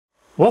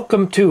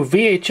Welcome to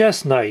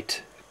VHS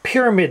Night,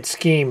 Pyramid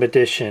Scheme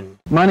Edition.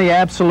 Money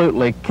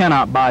absolutely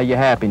cannot buy you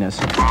happiness,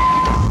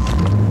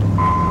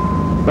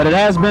 but it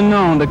has been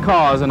known to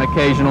cause an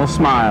occasional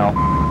smile.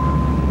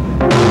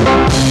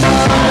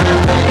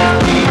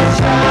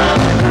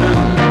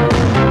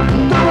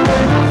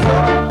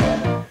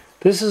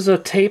 This is a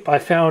tape I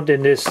found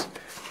in this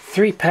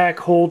 3-pack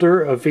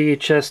holder of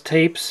VHS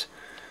tapes,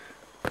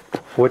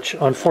 which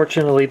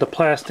unfortunately the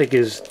plastic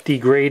is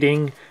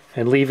degrading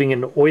and leaving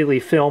an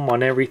oily film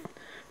on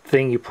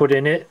everything you put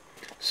in it.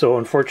 So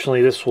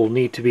unfortunately this will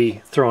need to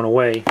be thrown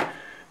away.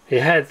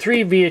 It had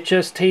 3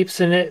 VHS tapes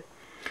in it.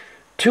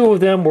 2 of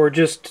them were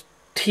just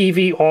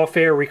TV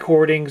off-air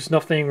recordings,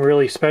 nothing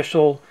really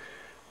special.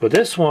 But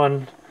this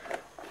one,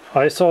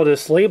 I saw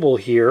this label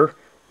here,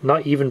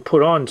 not even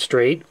put on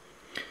straight.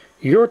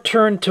 Your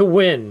turn to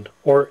win,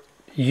 or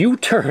you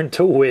turn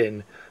to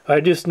win.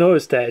 I just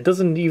noticed that. It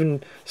doesn't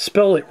even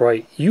spell it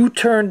right. You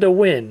turn to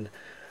win.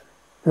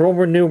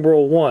 Roman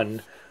numeral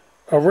 1.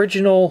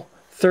 Original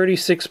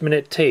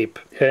 36-minute tape.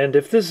 And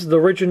if this is the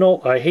original,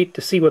 I hate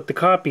to see what the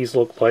copies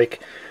look like,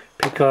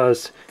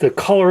 because the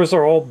colors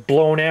are all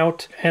blown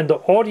out and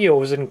the audio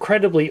is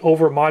incredibly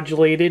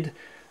overmodulated.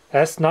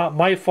 That's not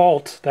my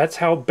fault. That's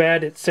how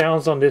bad it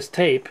sounds on this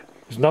tape.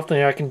 There's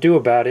nothing I can do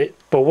about it.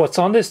 But what's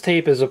on this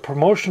tape is a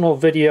promotional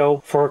video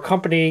for a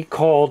company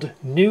called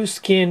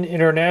Nuskin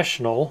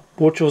International,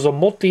 which was a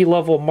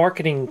multi-level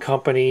marketing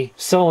company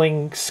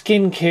selling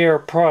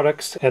skincare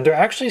products. And they're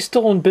actually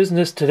still in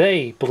business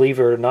today, believe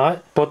it or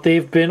not. But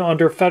they've been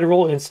under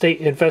federal and state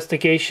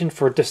investigation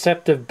for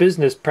deceptive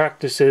business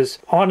practices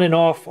on and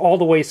off all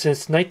the way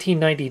since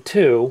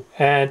 1992.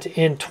 And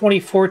in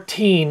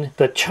 2014,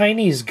 the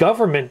Chinese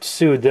government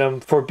sued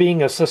them for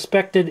being a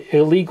suspected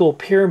illegal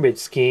pyramid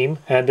scheme.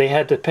 And they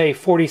had to pay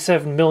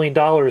 $47 million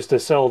to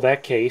settle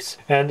that case,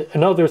 and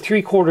another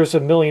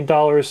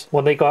 $750,000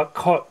 when they got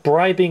caught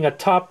bribing a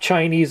top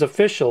Chinese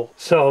official.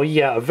 So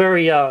yeah, a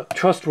very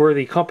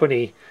trustworthy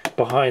company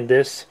behind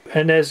this.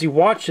 And as you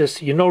watch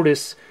this, you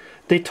notice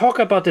they talk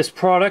about this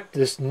product,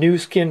 this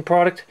nuskin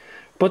product,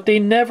 but they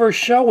never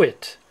show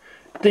it.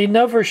 They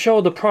never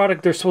show the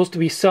product they're supposed to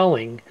be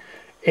selling.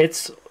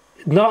 It's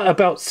not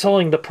about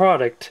selling the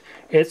product.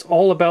 It's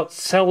all about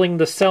selling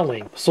the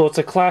selling. So it's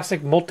a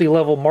classic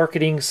multi-level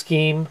marketing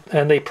scheme,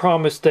 and they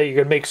promise that you're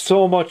going to make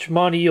so much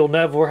money you'll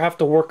never have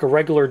to work a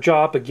regular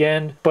job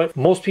again. But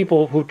most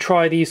people who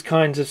try these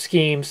kinds of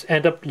schemes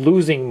end up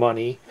losing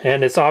money,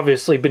 and it's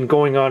obviously been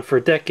going on for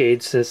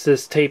decades, since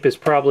this tape is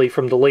probably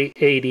from the late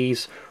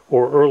 80s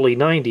or early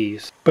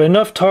 90s. But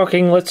enough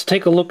talking, let's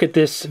take a look at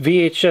this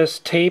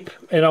VHS tape,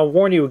 and I'll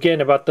warn you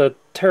again about the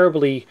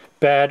terribly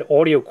bad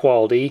audio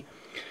quality.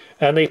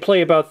 And they play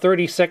about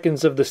 30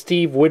 seconds of the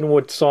Steve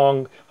Winwood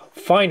song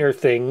Finer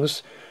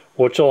Things,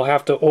 which I'll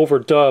have to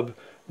overdub,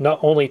 not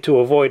only to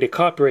avoid a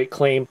copyright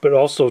claim, but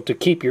also to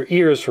keep your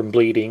ears from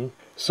bleeding.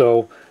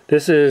 So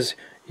this is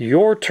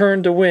Your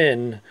Turn to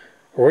Win,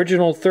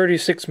 original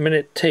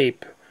 36-minute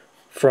tape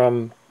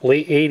from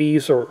late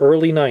 80s or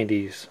early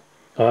 90s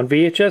on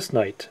VHS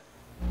Night.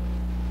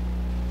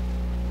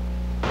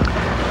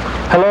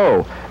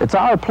 Hello, it's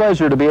our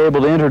pleasure to be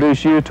able to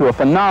introduce you to a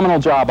phenomenal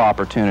job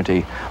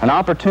opportunity. An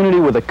opportunity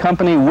with a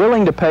company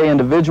willing to pay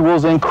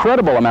individuals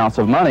incredible amounts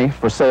of money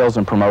for sales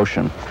and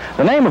promotion.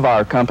 The name of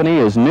our company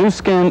is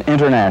Nuskin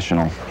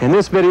International. In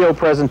this video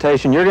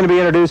presentation, you're going to be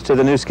introduced to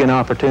the Nuskin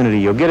opportunity.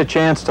 You'll get a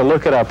chance to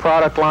look at our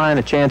product line,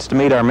 a chance to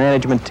meet our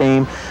management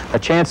team, a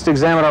chance to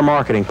examine our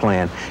marketing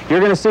plan. You're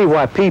going to see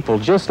why people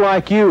just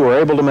like you are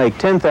able to make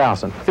 $10,000,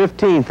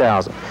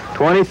 $15,000,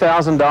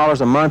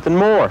 $20,000 a month and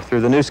more through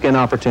the Nuskin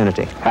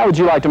opportunity. How would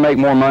you like to make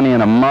more money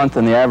in a month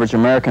than the average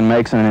American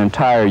makes in an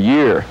entire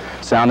year?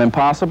 Sound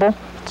impossible?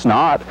 It's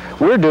not.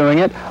 We're doing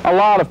it. A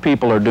lot of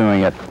people are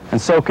doing it. And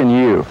so can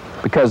you,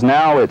 because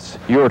now it's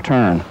your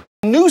turn.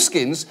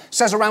 Nuskins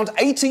says around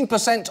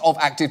 18% of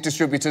active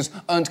distributors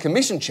earned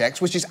commission checks,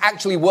 which is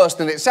actually worse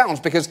than it sounds,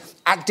 because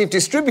active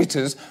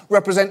distributors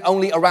represent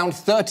only around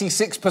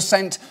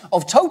 36%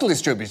 of total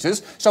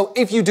distributors. So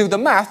if you do the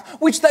math,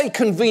 which they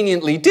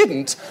conveniently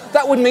didn't,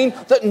 that would mean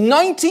that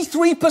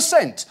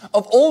 93%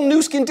 of all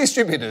Nuskin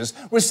distributors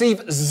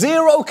receive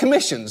 0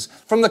 commissions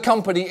from the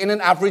company in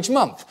an average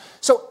month.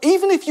 So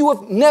even if you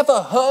have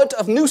never heard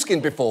of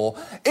Nuskin before,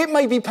 it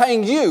may be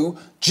paying you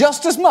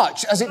just as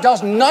much as it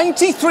does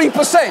 93%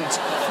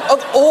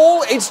 of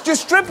all its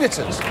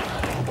distributors.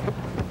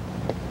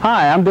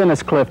 Hi, I'm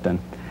Dennis Clifton,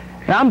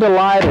 and I'm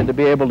delighted to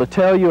be able to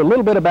tell you a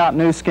little bit about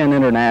Nuskin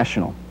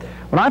International.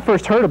 When I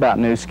first heard about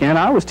Nuskin,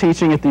 I was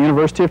teaching at the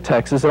University of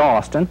Texas at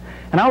Austin,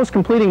 and I was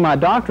completing my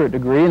doctorate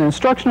degree in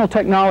instructional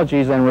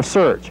technologies and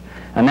research.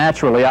 And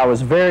naturally, I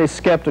was very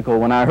skeptical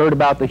when I heard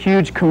about the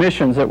huge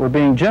commissions that were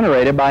being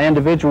generated by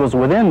individuals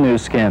within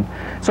Nuskin.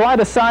 So I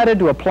decided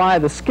to apply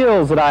the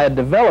skills that I had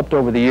developed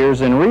over the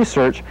years in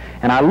research,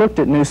 and I looked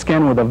at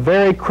Nuskin with a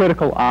very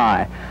critical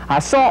eye. I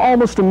saw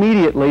almost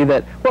immediately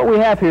that what we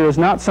have here is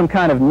not some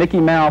kind of Mickey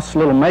Mouse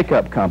little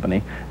makeup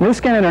company.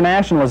 Nuskin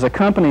International is a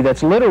company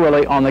that's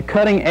literally on the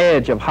cutting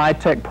edge of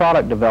high-tech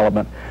product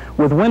development.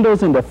 with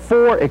windows into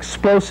 4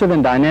 explosive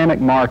and dynamic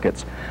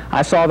markets.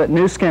 I saw that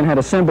Nu Skin had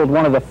assembled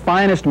one of the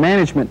finest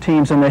management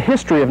teams in the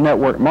history of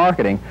network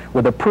marketing,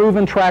 with a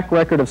proven track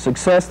record of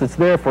success that's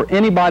there for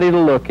anybody to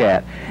look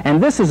at.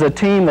 And this is a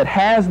team that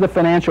has the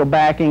financial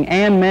backing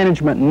and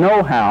management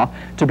know-how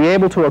to be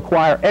able to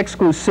acquire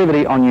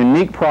exclusivity on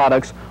unique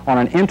products on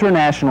an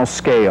international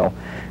scale.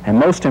 And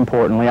most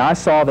importantly, I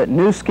saw that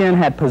Nu Skin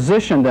had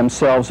positioned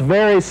themselves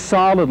very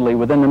solidly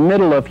within the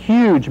middle of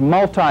huge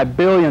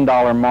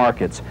multi-billion-dollar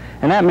markets.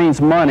 And that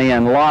means money,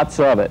 and lots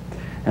of it.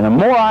 And the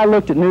more I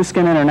looked at Nu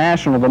Skin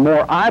International, the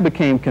more I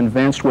became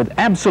convinced with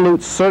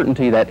absolute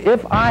certainty that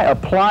if I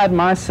applied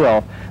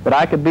myself, that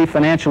I could be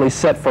financially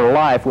set for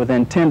life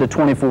within 10 to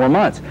 24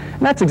 months.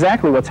 And that's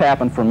exactly what's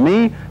happened for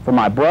me, for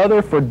my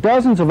brother, for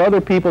dozens of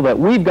other people that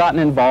we've gotten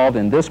involved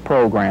in this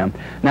program.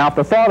 Now, if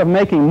the thought of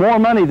making more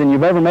money than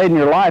you've ever made in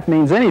your life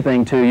means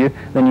anything to you,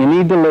 then you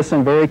need to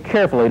listen very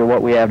carefully to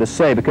what we have to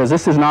say, because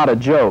this is not a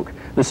joke.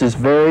 This is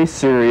very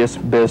serious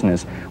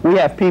business. We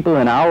have people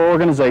in our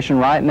organization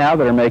right now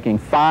that are making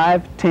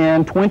 $5,000,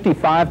 $10,000,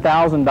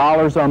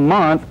 $25,000 a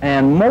month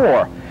and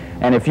more.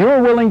 And if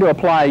you're willing to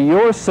apply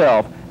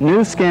yourself,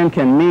 Nu Skin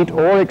can meet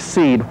or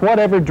exceed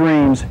whatever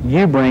dreams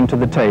you bring to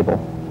the table.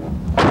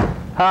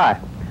 Hi,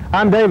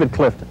 I'm David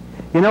Clifton.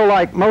 You know,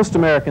 like most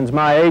Americans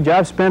my age,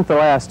 I've spent the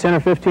last 10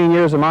 or 15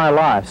 years of my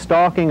life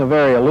stalking a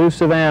very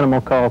elusive animal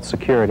called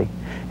security.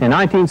 In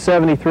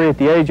 1973, at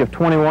the age of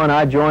 21,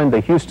 I joined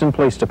the Houston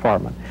Police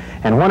Department.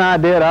 And when I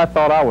did, I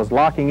thought I was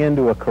locking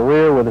into a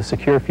career with a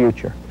secure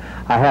future.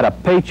 I had a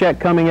paycheck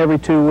coming every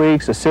 2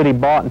 weeks. The city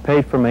bought and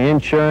paid for my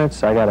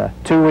insurance. I got a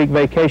 2-week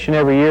vacation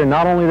every year.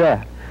 Not only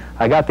that,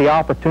 I got the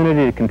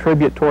opportunity to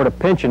contribute toward a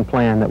pension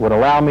plan that would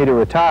allow me to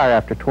retire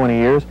after 20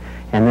 years,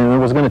 and then it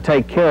was going to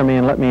take care of me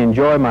and let me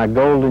enjoy my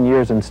golden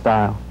years in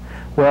style.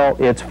 Well,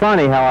 it's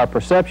funny how our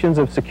perceptions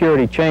of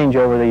security change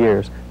over the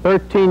years.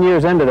 13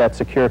 years into that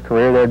secure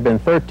career, there had been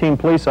 13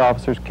 police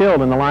officers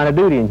killed in the line of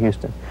duty in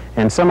Houston,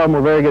 and some of them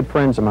were very good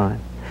friends of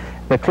mine.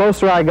 The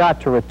closer I got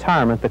to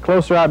retirement, the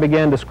closer I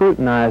began to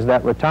scrutinize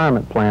that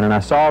retirement plan, and I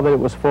saw that it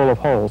was full of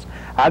holes.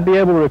 I'd be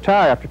able to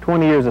retire after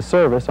 20 years of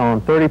service on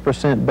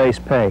 30% base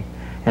pay,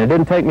 and it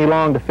didn't take me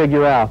long to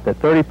figure out that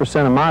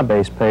 30% of my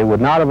base pay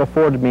would not have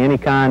afforded me any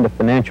kind of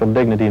financial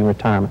dignity in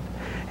retirement.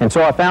 And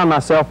so I found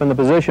myself in the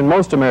position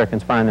most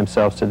Americans find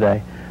themselves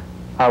today.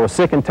 I was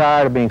sick and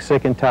tired of being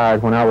sick and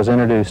tired when I was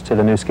introduced to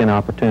the Nu Skin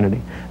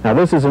opportunity. Now,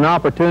 this is an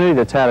opportunity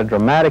that's had a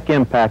dramatic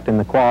impact in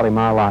the quality of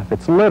my life.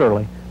 It's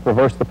literally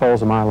reversed the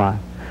poles of my life.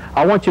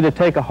 I want you to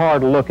take a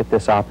hard look at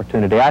this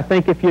opportunity. I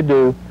think if you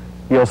do,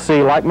 you'll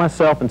see, like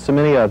myself and so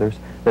many others,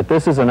 that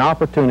this is an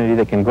opportunity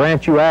that can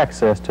grant you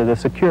access to the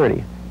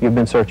security you've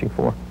been searching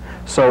for.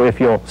 So if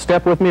you'll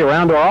step with me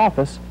around to our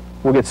office,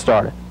 we'll get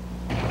started.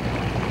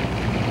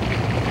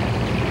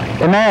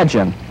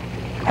 Imagine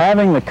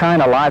having the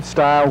kind of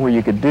lifestyle where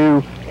you could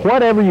do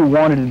whatever you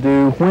wanted to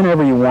do,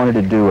 whenever you wanted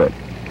to do it.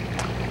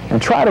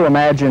 And try to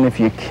imagine, if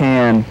you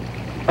can,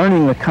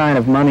 earning the kind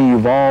of money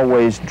you've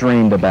always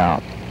dreamed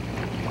about.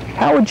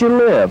 How would you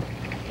live?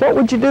 What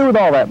would you do with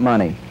all that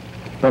money?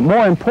 But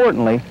more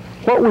importantly,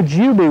 what would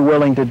you be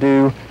willing to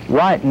do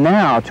right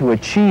now to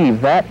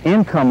achieve that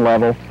income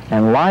level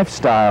and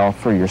lifestyle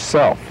for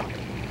yourself?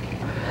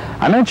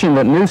 I mentioned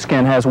that Nu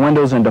Skin has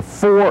windows into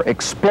 4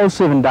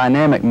 explosive and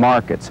dynamic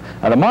markets.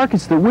 Now, the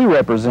markets that we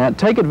represent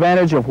take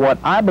advantage of what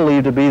I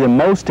believe to be the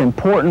most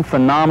important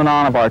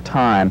phenomenon of our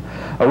time,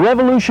 a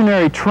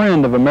revolutionary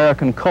trend of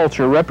American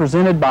culture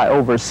represented by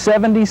over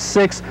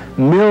 76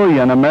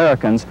 million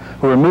Americans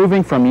who are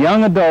moving from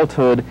young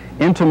adulthood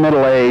into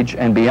middle age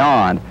and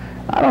beyond.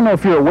 I don't know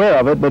if you're aware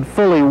of it, but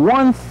fully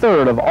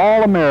 1/3 of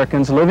all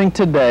Americans living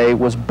today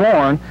was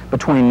born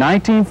between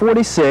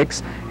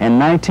 1946 and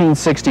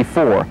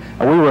 1964.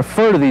 And we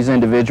refer to these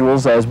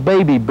individuals as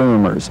baby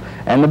boomers.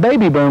 And the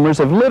baby boomers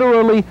have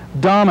literally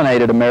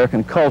dominated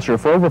American culture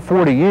for over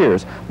 40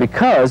 years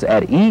because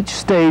at each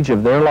stage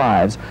of their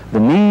lives, the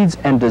needs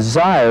and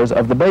desires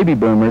of the baby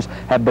boomers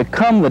have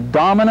become the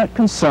dominant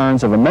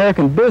concerns of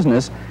American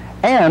business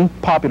and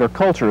popular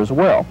culture as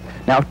well.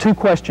 Now, 2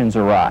 questions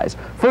arise.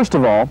 First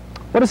of all,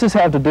 what does this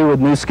have to do with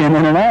Nu Skin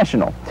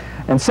International?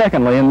 And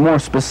secondly, and more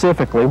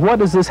specifically, what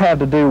does this have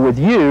to do with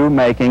you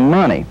making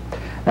money?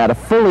 Now, to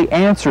fully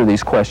answer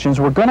these questions,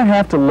 we're going to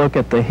have to look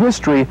at the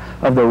history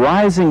of the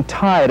rising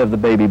tide of the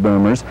baby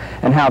boomers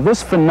and how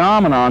this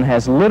phenomenon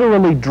has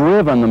literally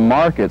driven the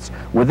markets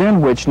within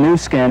which Nu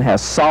Skin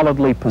has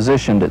solidly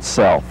positioned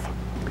itself.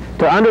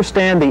 To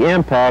understand the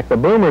impact the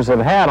boomers have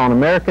had on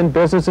American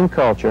business and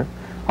culture,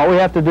 all we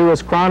have to do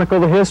is chronicle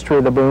the history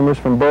of the boomers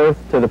from birth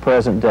to the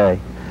present day.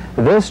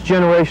 This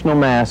generational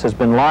mass has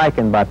been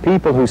likened by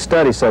people who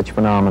study such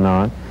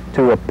phenomenon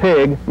to a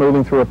pig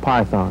moving through a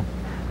python.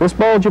 This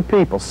bulge of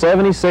people,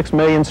 76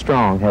 million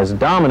strong, has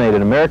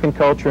dominated American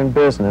culture and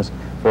business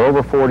for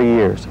over 40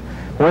 years.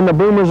 When the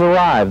boomers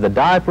arrived, the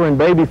diaper and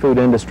baby food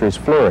industries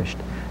flourished.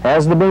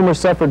 As the boomers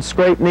suffered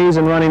scraped knees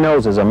and runny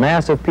noses, a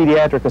massive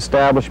pediatric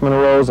establishment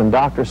arose and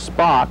Dr.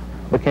 Spock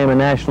became a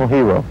national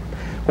hero.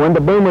 When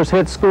the boomers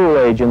hit school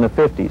age in the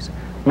 50s,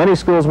 Many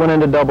schools went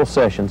into double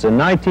sessions. In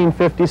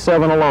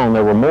 1957 alone,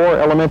 there were more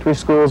elementary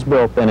schools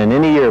built than in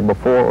any year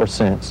before or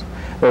since.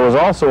 There was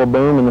also a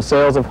boom in the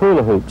sales of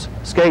hula hoops,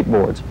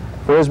 skateboards,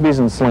 frisbees,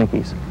 and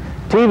slinkies.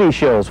 TV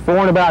shows for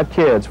and about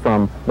kids,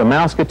 from The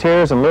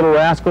Mouseketeers and Little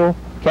Rascal,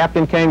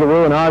 Captain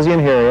Kangaroo and Ozzie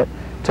and Harriet,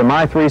 to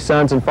My Three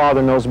Sons and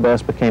Father Knows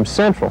Best, became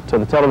central to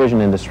the television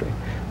industry.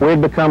 We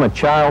had become a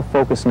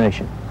child-focused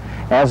nation.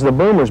 As the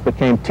boomers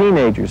became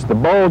teenagers, the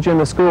bulge in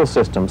the school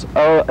systems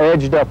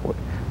edged upward.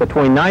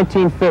 Between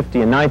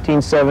 1950 and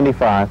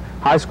 1975,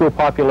 high school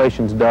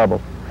populations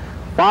doubled.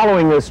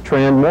 Following this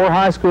trend, more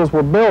high schools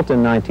were built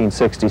in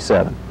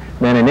 1967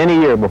 than in any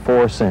year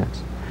before or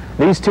since.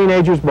 These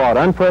teenagers bought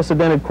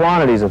unprecedented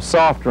quantities of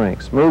soft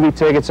drinks, movie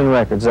tickets, and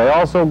records. They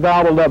also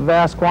gobbled up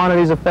vast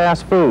quantities of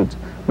fast foods,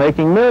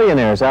 making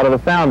millionaires out of the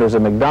founders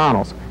of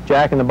McDonald's,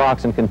 Jack in the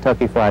Box, and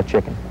Kentucky Fried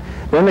Chicken.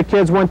 Then the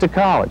kids went to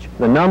college.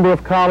 The number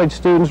of college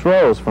students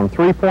rose from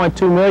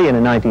 3.2 million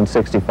in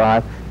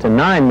 1965 to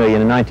 9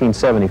 million in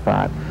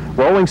 1975.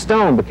 Rolling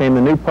Stone became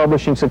the new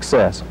publishing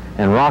success,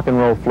 and rock and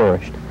roll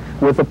flourished.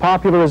 With the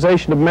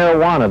popularization of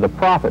marijuana, the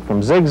profit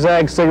from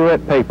zigzag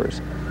cigarette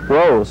papers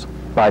rose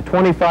by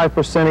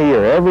 25% a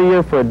year, every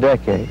year for a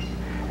decade.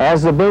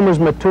 As the boomers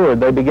matured,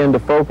 they began to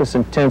focus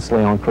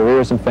intensely on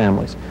careers and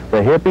families. The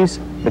hippies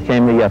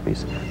became the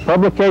yuppies.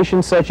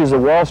 Publications such as the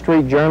Wall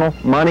Street Journal,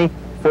 Money,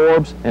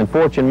 Forbes, and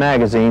Fortune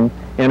magazine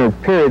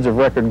entered periods of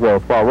record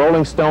growth, while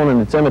Rolling Stone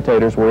and its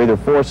imitators were either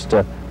forced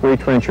to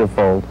retrench or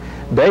fold.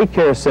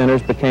 Daycare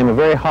centers became a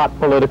very hot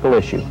political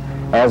issue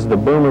as the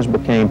boomers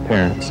became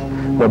parents.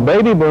 The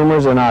baby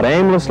boomers are not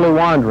aimlessly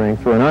wandering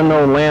through an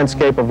unknown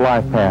landscape of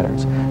life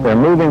patterns. They're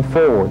moving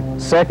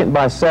forward, second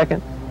by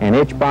second and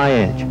inch by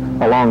inch,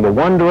 along the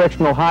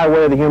one-directional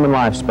highway of the human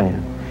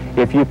lifespan.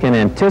 If you can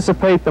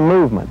anticipate the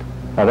movement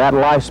of that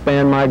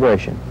lifespan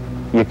migration,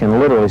 you can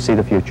literally see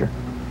the future.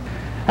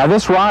 Now,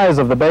 this rise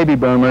of the baby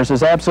boomers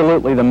is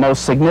absolutely the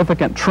most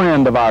significant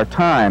trend of our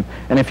time,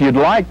 and if you'd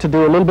like to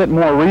do a little bit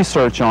more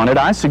research on it,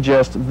 I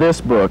suggest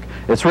this book.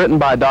 It's written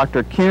by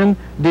Dr. Ken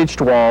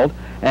Dijkswald,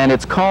 and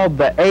it's called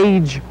The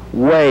Age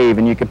Wave,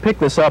 and you can pick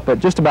this up at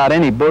just about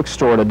any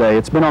bookstore today.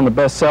 It's been on the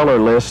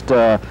bestseller list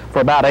for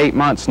about 8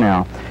 months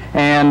now.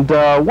 And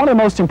one of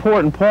the most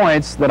important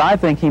points that I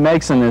think he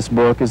makes in this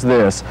book is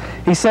this.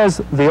 He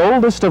says the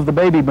oldest of the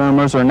baby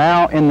boomers are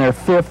now in their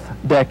 5th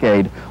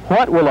decade.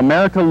 What will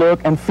America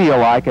look and feel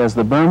like as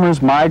the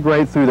boomers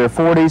migrate through their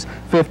 40s,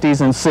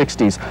 50s, and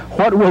 60s?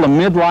 What will a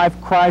midlife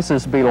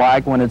crisis be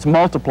like when it's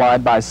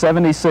multiplied by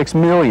 76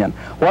 million?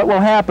 What will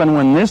happen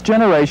when this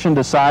generation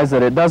decides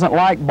that it doesn't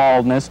like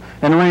baldness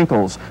and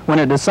wrinkles, when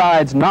it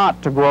decides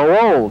not to grow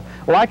old?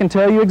 Well, I can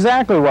tell you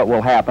exactly what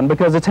will happen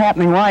because it's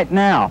happening right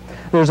now.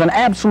 There's an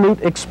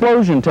absolute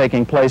explosion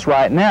taking place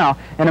right now,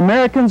 and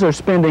Americans are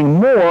spending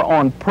more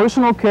on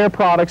personal care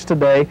products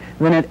today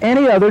than at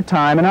any other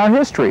time in our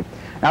history.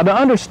 Now, to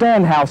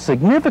understand how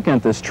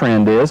significant this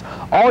trend is,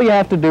 all you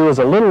have to do is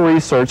a little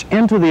research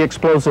into the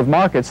explosive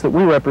markets that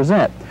we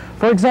represent.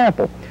 For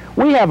example,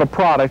 we have a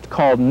product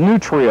called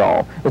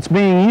Nutriol that's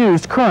being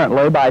used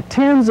currently by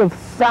tens of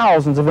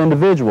thousands of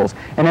individuals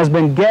and has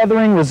been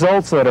gathering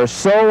results that are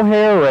so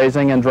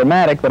hair-raising and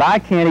dramatic that I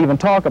can't even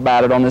talk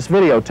about it on this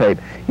videotape.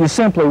 You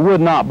simply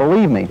would not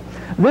believe me.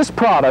 This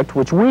product,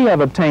 which we have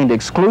obtained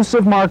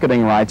exclusive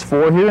marketing rights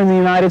for here in the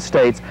United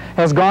States,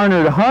 has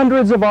garnered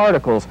hundreds of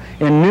articles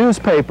in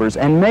newspapers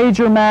and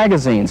major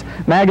magazines,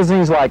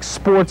 magazines like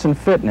Sports and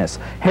Fitness,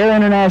 Hair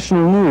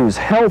International News,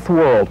 Health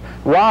World,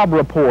 Rob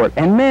Report,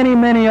 and many,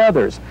 many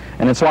others.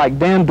 And it's like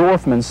Dan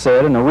Dorfman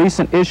said in a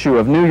recent issue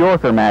of New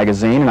Yorker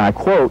magazine, and I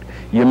quote,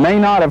 "You may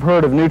not have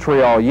heard of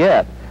Nutriol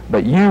yet,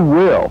 but you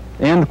will,"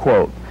 end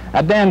quote.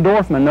 Now, Dan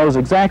Dorfman knows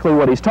exactly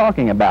what he's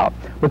talking about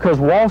because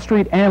Wall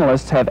Street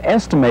analysts have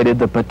estimated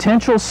the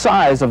potential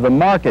size of the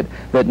market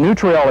that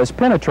Nutriol has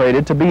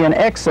penetrated to be in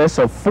excess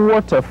of $4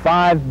 to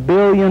 $5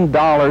 billion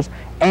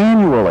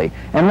annually.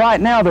 And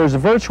right now there's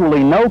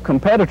virtually no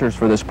competitors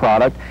for this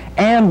product,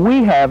 and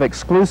we have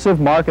exclusive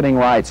marketing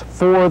rights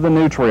for the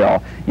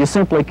Nutriol. You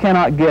simply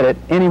cannot get it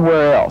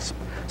anywhere else.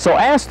 So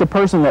ask the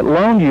person that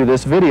loaned you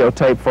this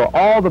videotape for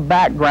all the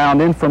background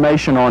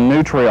information on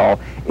Nutriol.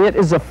 It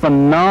is a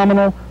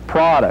phenomenal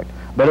product,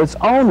 but it's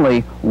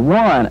only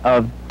one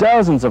of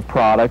dozens of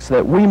products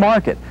that we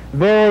market.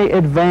 Very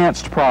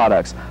advanced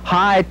products,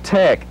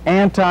 high-tech,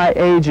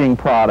 anti-aging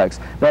products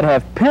that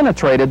have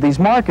penetrated these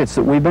markets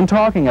that we've been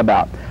talking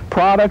about.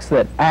 Products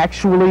that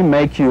actually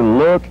make you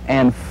look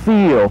and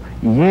feel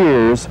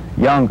years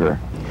younger.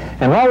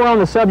 And while we're on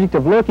the subject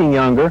of looking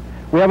younger,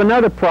 we have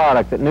another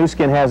product that Nu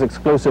Skin has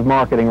exclusive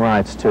marketing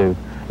rights to.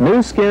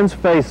 Nu Skin's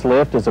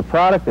Facelift is a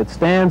product that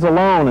stands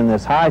alone in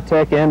this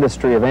high-tech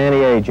industry of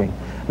anti-aging.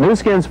 Nu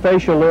Skin's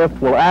facial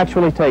lift will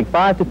actually take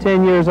 5 to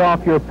 10 years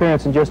off your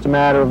appearance in just a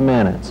matter of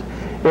minutes.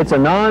 It's a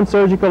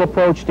non-surgical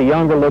approach to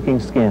younger-looking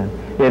skin.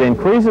 It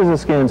increases the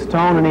skin's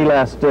tone and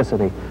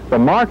elasticity. The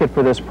market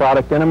for this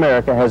product in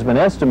America has been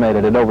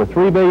estimated at over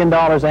 $3 billion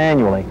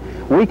annually.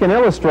 We can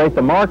illustrate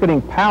the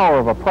marketing power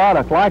of a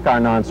product like our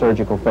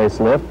non-surgical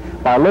facelift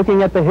by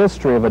looking at the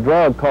history of a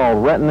drug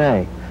called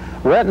Retin-A.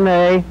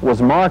 Retin-A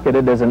was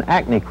marketed as an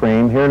acne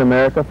cream here in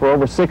America for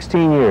over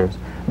 16 years.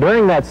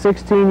 During that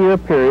 16-year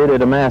period,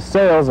 it amassed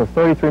sales of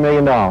 $33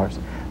 million.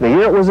 The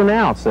year it was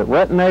announced that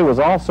Retin-A was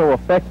also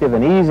effective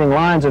in easing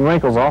lines and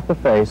wrinkles off the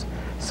face,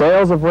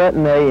 sales of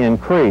Retin-A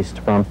increased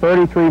from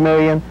 $33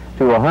 million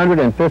to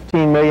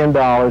 $115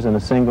 million in a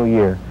single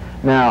year.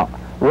 Now,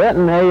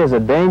 Retin-A is a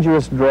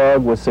dangerous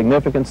drug with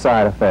significant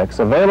side effects,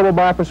 available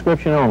by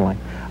prescription only.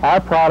 Our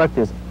product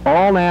is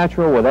all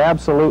natural with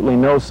absolutely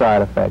no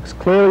side effects,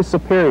 clearly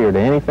superior to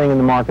anything in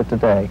the market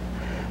today.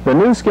 The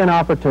Nu Skin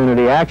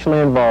opportunity actually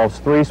involves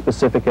three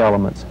specific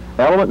elements.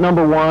 Element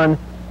number one,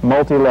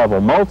 multi-level.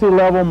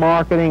 Multi-level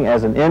marketing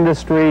as an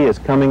industry is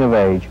coming of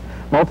age.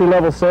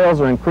 Multi-level sales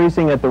are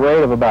increasing at the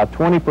rate of about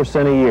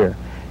 20% a year.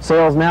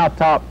 Sales now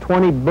top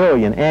 $20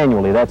 billion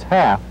annually. That's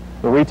half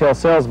the retail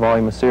sales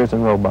volume of Sears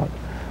and Roebuck.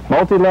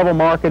 Multi-level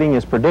marketing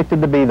is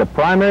predicted to be the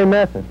primary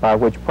method by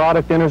which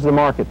product enters the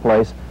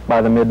marketplace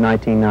by the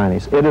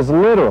mid-1990s. It is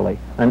literally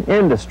an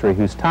industry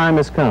whose time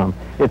has come.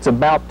 It's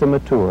about to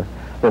mature.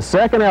 The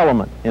second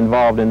element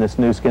involved in this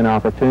Nu Skin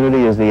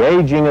opportunity is the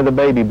aging of the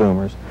baby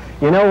boomers.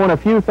 You know, when a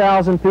few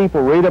thousand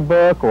people read a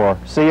book or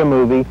see a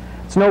movie,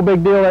 it's no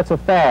big deal. That's a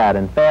fad,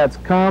 and fads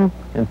come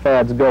and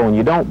fads go, and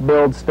you don't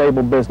build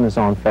stable business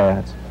on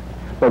fads.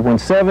 But when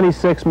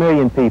 76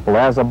 million people,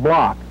 as a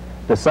block,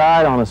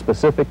 decide on a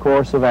specific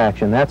course of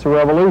action, that's a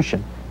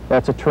revolution.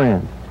 That's a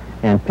trend.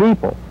 And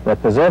people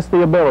that possess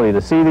the ability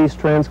to see these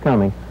trends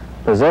coming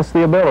possess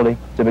the ability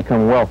to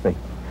become wealthy.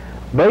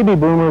 Baby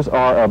boomers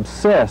are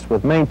obsessed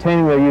with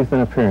maintaining their youth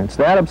and appearance.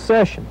 That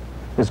obsession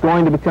is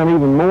going to become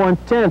even more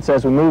intense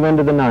as we move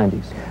into the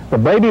 90s. The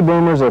baby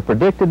boomers are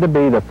predicted to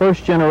be the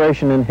first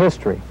generation in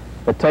history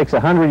that takes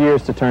 100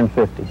 years to turn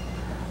 50.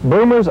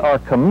 Boomers are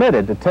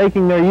committed to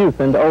taking their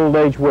youth into old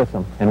age with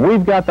them, and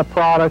we've got the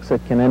products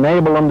that can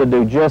enable them to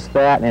do just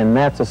that, and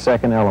that's a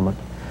second element.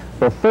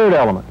 The third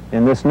element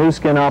in this Nu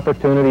Skin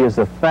opportunity is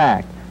the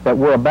fact that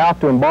we're about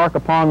to embark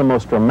upon the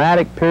most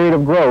dramatic period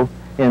of growth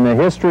in the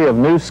history of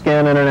Nu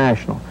Skin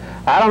International.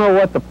 I don't know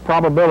what the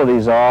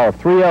probabilities are of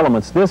three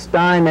elements this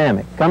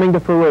dynamic coming to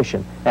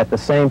fruition at the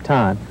same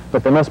time,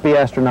 but they must be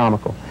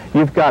astronomical.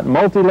 You've got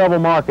multi-level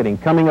marketing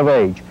coming of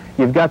age.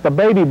 You've got the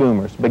baby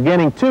boomers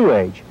beginning to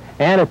age.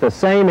 And at the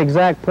same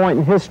exact point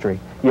in history,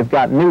 you've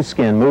got Nu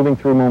Skin moving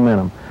through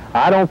momentum.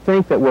 I don't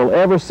think that we'll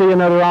ever see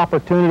another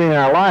opportunity in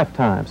our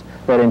lifetimes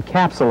that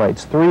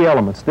encapsulates three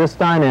elements, this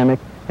dynamic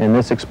and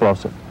this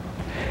explosive.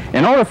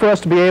 In order for us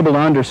to be able to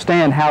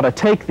understand how to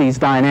take these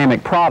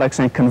dynamic products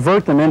and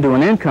convert them into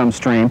an income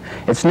stream,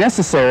 it's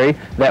necessary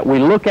that we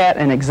look at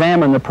and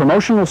examine the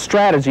promotional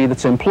strategy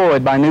that's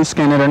employed by Nu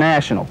Skin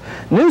International.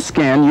 Nu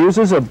Skin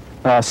uses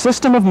a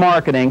system of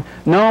marketing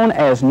known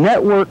as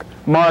network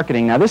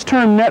marketing. Now, this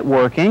term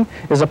networking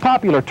is a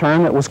popular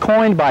term that was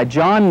coined by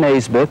John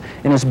Naisbitt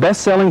in his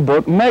best-selling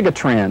book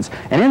Megatrends.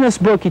 And in this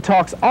book he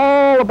talks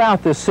all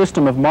about this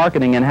system of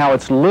marketing and how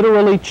it's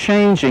literally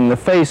changing the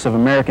face of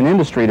American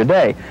industry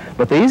today.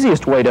 But the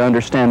easiest way to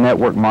understand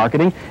network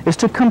marketing is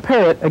to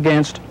compare it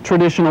against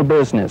traditional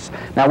business.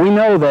 Now, we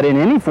know that in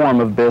any form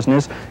of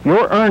business,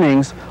 your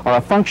earnings are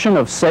a function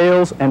of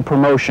sales and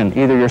promotion.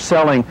 Either you're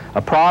selling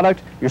a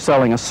product, you're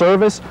selling a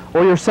service,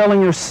 or you're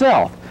selling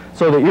yourself,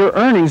 so that your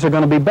earnings are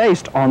going to be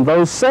based on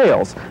those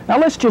sales. Now,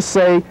 let's just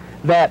say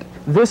that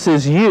this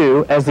is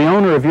you as the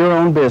owner of your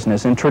own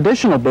business. In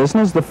traditional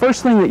business, the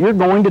first thing that you're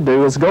going to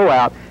do is go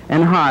out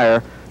and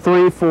hire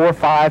 3, 4,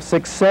 5,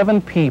 6,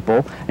 7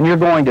 people, and you're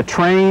going to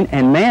train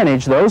and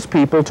manage those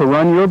people to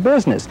run your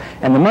business.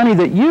 And the money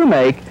that you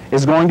make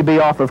is going to be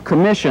off of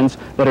commissions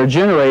that are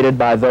generated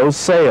by those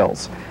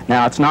sales.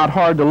 Now, it's not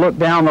hard to look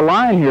down the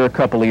line here a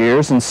couple of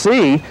years and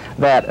see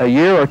that a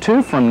year or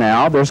two from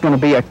now, there's going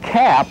to be a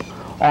cap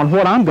on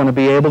what I'm going to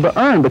be able to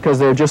earn, because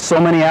there are just so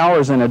many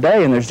hours in a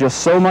day and there's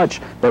just so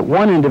much that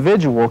one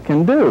individual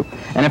can do.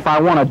 And if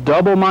I want to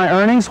double my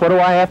earnings, what do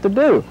I have to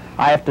do?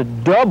 I have to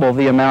double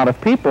the amount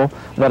of people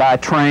that I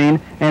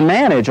train and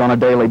manage on a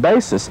daily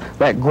basis.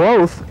 That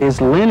growth is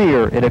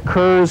linear. It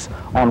occurs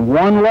on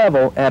one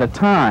level at a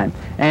time.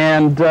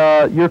 And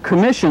your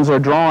commissions are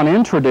drawn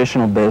in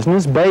traditional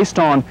business based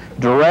on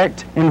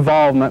direct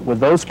involvement with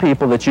those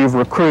people that you've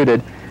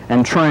recruited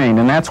and trained.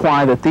 And that's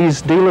why that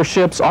these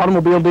dealerships,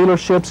 automobile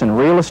dealerships and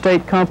real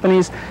estate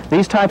companies,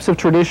 these types of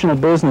traditional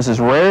businesses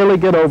rarely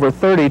get over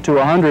 30 to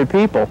 100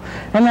 people.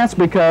 And that's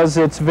because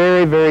it's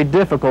very, very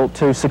difficult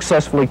to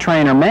successfully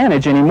train or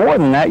manage any more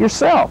than that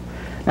yourself.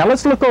 Now,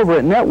 let's look over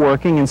at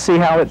networking and see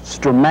how it's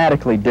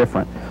dramatically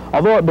different.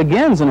 Although it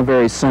begins in a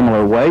very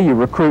similar way, you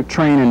recruit,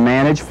 train, and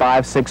manage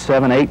 5, 6,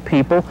 7, 8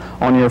 people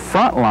on your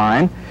front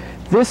line.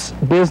 This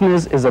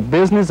business is a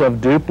business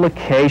of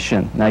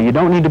duplication. Now, you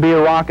don't need to be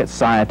a rocket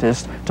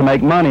scientist to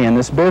make money in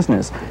this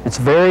business. It's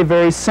very,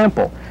 very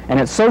simple. And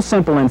it's so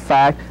simple, in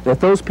fact, that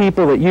those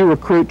people that you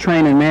recruit,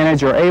 train, and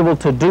manage are able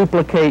to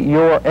duplicate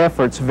your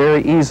efforts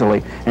very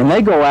easily. And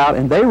they go out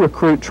and they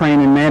recruit,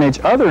 train, and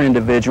manage other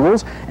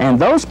individuals, and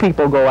those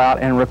people go out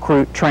and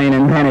recruit, train,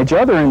 and manage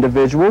other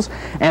individuals.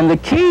 And the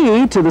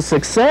key to the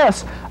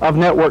success of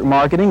network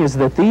marketing is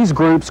that these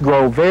groups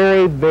grow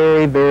very,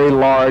 very, very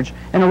large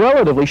in a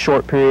relatively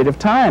short period of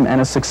time. And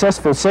a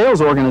successful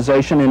sales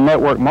organization in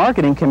network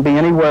marketing can be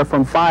anywhere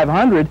from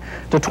 500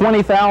 to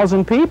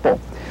 20,000 people.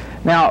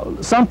 Now,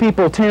 some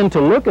people tend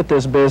to look at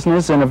this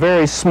business in a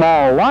very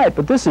small light,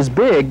 but this is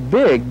big,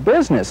 big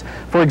business.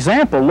 For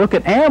example, look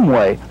at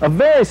Amway, a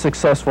very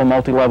successful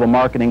multi-level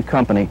marketing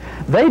company.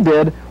 They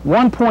did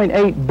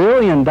 $1.8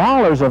 billion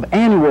of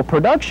annual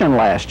production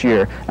last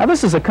year. Now,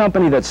 this is a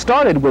company that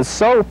started with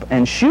soap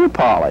and shoe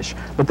polish,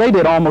 but they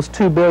did almost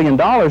 $2 billion in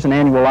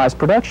annualized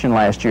production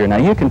last year. Now,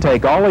 you can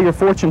take all of your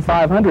Fortune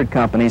 500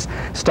 companies,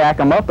 stack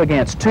them up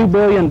against $2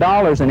 billion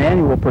in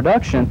annual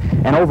production,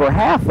 and over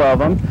half of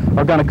them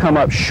are going to come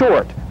up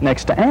short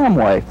next to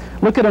Amway.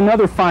 Look at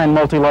another fine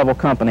multi-level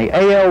company,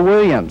 A.L.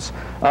 Williams.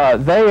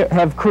 They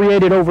have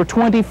created over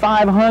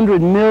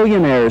 2,500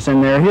 millionaires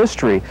in their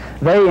history.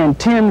 They, in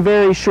 10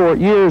 very short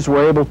years,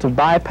 were able to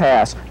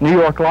bypass New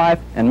York Life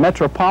and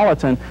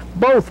Metropolitan,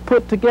 both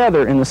put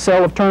together in the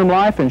sale of term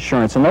life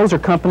insurance. And those are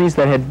companies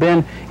that had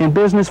been in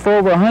business for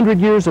over 100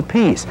 years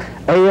apiece.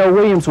 A.L.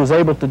 Williams was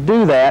able to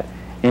do that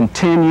in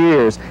 10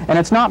 years. And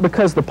it's not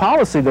because the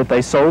policy that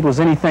they sold was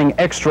anything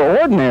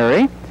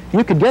extraordinary.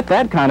 You could get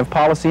that kind of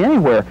policy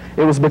anywhere.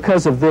 It was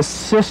because of this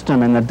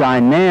system and the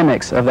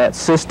dynamics of that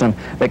system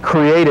that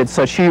created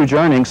such huge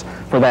earnings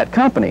for that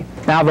company.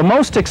 Now, the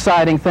most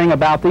exciting thing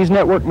about these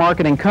network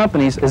marketing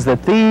companies is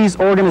that these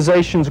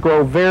organizations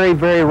grow very,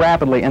 very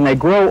rapidly, and they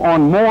grow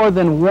on more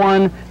than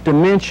one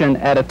dimension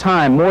at a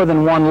time, more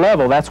than one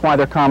level. That's why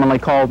they're commonly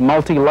called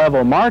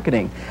multi-level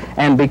marketing.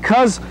 And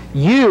because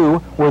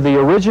you were the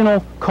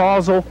original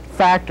causal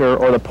factor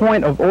or the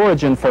point of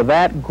origin for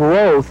that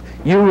growth,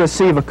 you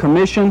receive a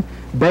commission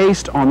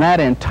based on that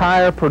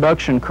entire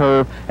production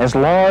curve as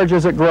large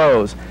as it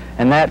grows,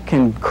 and that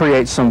can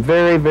create some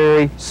very,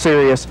 very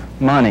serious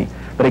money.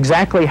 But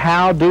exactly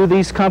how do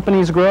these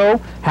companies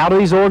grow? How do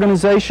these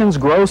organizations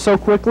grow so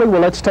quickly? Well,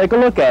 let's take a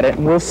look at it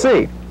and we'll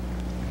see.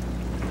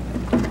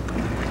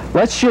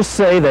 Let's just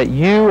say that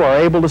you are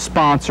able to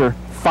sponsor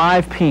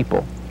 5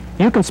 people.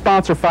 You can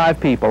sponsor 5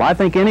 people. I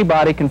think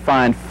anybody can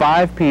find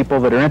 5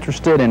 people that are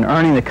interested in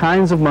earning the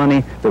kinds of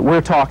money that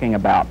we're talking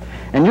about.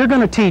 And you're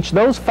going to teach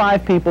those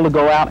 5 people to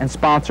go out and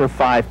sponsor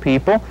 5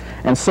 people,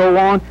 and so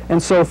on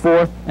and so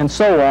forth and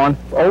so on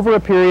over a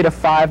period of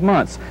 5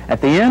 months.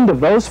 At the end of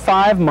those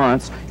 5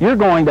 months, you're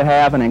going to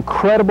have an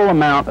incredible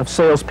amount of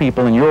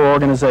salespeople in your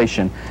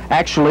organization,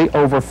 actually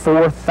over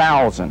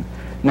 4,000.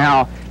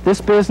 Now, this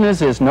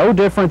business is no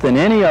different than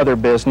any other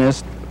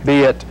business,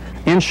 be it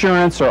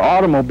insurance or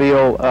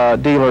automobile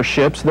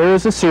dealerships. There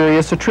is a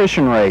serious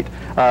attrition rate.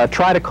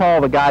 Try to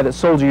call the guy that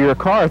sold you your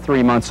car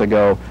 3 months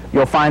ago.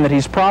 You'll find that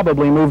he's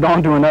probably moved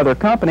on to another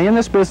company, and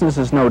this business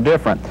is no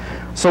different.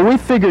 So we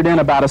figured in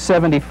about a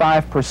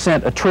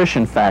 75%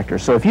 attrition factor.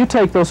 So if you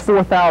take those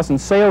 4,000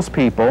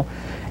 salespeople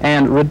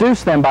and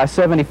reduce them by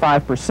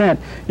 75%,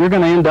 you're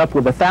going to end up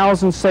with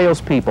 1,000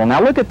 salespeople.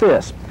 Now look at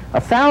this.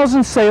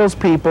 1,000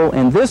 salespeople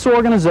in this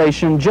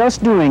organization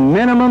just doing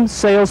minimum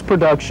sales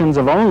productions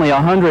of only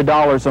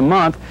 $100 a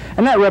month,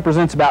 and that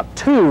represents about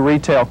 2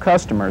 retail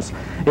customers,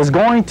 is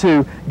going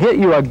to get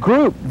you a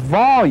group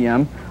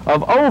volume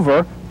of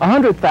over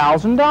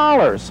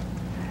 $100,000.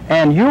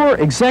 And your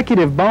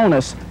executive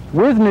bonus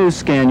with Nu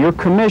Skin, your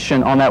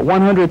commission on that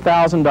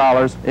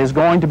 $100,000 is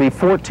going to be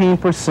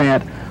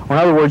 14%. Or in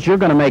other words, you're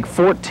going to make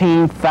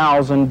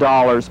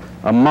 $14,000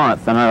 a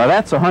month. And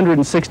that's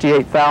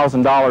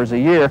 $168,000 a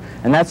year,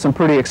 and that's some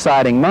pretty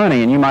exciting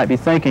money. And you might be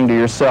thinking to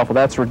yourself, well,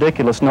 that's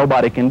ridiculous.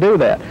 Nobody can do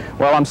that.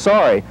 Well, I'm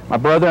sorry. My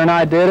brother and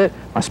I did it.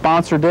 My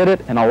sponsor did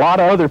it. And a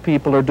lot of other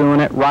people are doing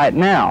it right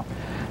now.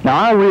 Now,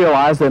 I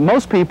realize that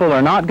most people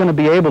are not going to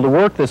be able to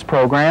work this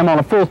program on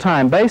a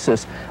full-time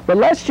basis, but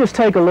let's just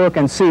take a look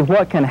and see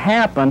what can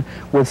happen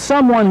with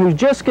someone who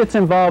just gets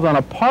involved on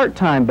a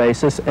part-time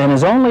basis and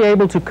is only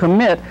able to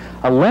commit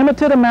a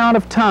limited amount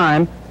of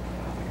time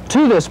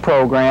to this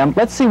program.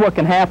 Let's see what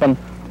can happen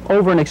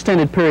over an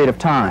extended period of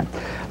time.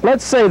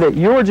 Let's say that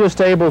you're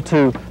just able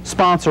to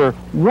sponsor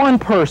 1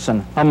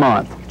 person a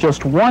month,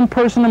 just 1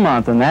 person a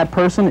month, and that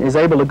person is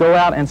able to go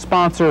out and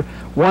sponsor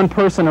 1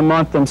 person a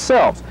month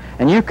themselves.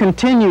 And you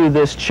continue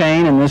this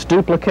chain and this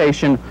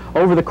duplication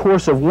over the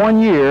course of 1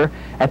 year.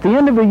 At the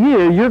end of a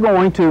year, you're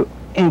going to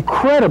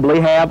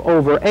incredibly have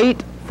over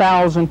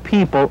 8,000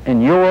 people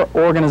in your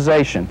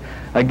organization.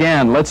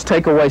 Again, let's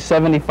take away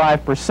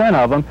 75%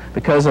 of them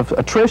because of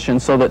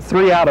attrition, so that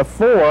 3 out of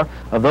 4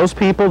 of those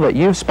people that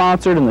you've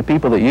sponsored and the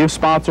people that you've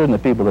sponsored and the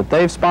people that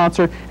they've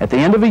sponsored, at the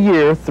end of a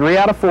year, 3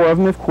 out of 4 of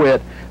them have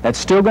quit. That's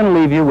still going to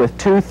leave you with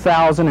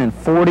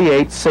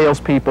 2,048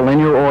 salespeople in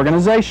your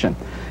organization.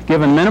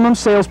 given minimum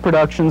sales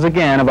productions,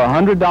 again, of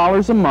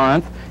 $100 a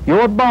month,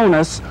 your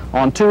bonus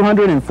on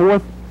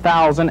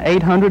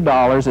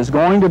 $204,800 is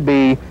going to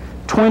be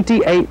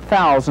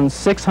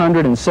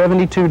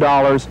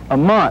 $28,672 a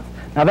month.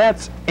 Now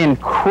that's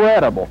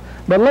incredible,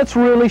 but let's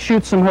really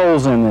shoot some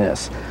holes in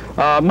this.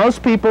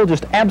 Most people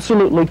just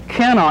absolutely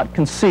cannot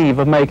conceive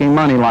of making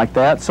money like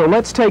that, so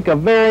let's take a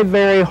very,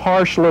 very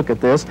harsh look at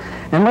this,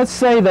 and let's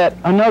say that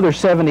another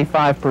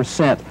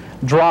 75%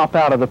 drop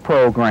out of the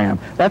program.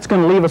 That's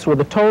going to leave us with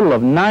a total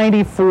of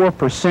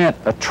 94%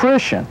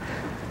 attrition.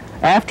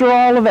 After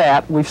all of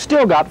that, we've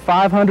still got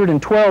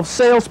 512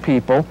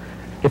 salespeople.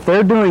 If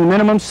they're doing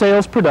minimum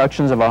sales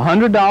productions of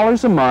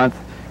 $100 a month,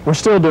 we're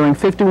still doing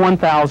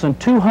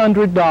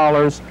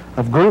 $51,200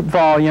 of group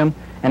volume.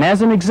 And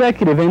as an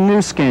executive in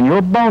Nu Skin,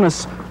 your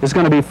bonus is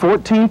going to be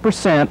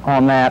 14%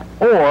 on that,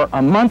 or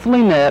a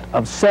monthly net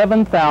of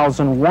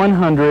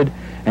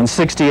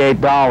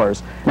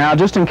 $7,168. Now,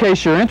 just in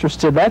case you're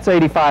interested, that's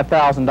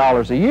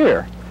 $85,000 a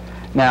year.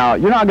 Now,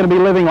 you're not going to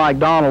be living like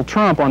Donald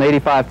Trump on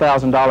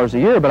 $85,000 a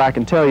year, but I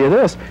can tell you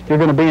this, you're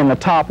going to be in the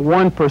top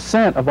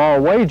 1% of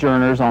all wage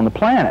earners on the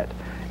planet.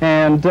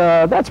 And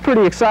that's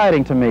pretty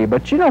exciting to me.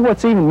 But you know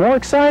what's even more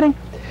exciting?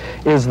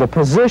 Is the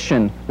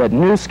position that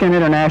Nu Skin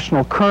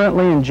International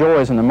currently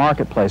enjoys in the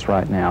marketplace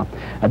right now.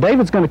 Now,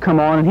 David's going to come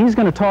on and he's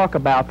going to talk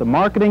about the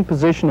marketing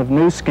position of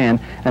Nu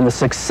Skin and the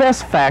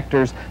success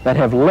factors that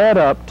have led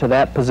up to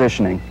that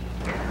positioning.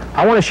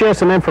 I want to share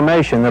some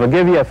information that'll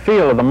give you a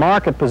feel of the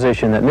market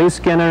position that Nu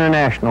Skin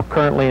International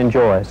currently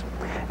enjoys.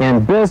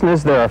 In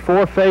business, there are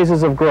 4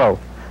 phases of growth: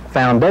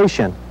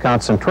 foundation,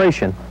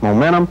 concentration,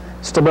 momentum,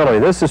 stability.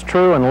 This is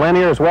true in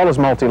linear as well as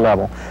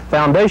multi-level.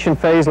 Foundation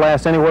phase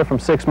lasts anywhere from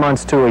 6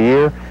 months to a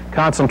year.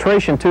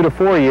 Concentration 2 to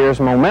 4 years,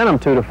 momentum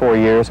 2 to 4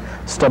 years,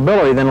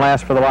 stability then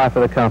lasts for the life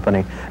of the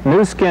company.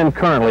 Nu Skin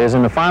currently is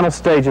in the final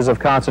stages of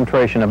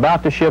concentration,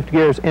 about to shift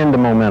gears into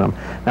momentum.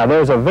 Now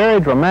there's a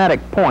very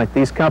dramatic point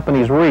these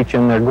companies reach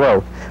in their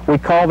growth. We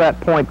call that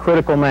point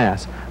critical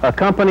mass. A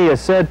company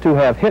is said to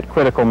have hit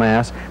critical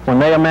mass when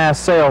they amass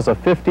sales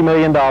of $50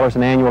 million in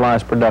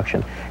annualized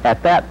production.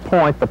 At that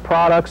point, the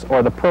products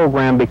or the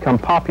program become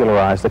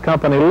popularized. The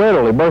company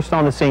literally bursts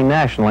on the scene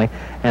nationally,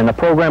 and the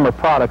program or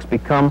products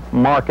become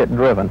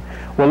market-driven.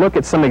 We'll look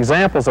at some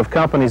examples of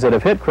companies that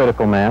have hit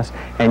critical mass,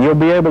 and you'll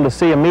be able to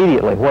see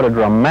immediately what a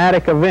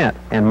dramatic event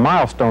and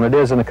milestone it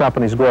is in the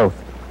company's growth.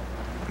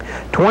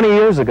 20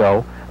 years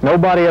ago,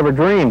 nobody ever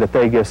dreamed that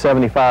they'd give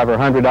 $75 or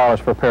 $100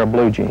 for a pair of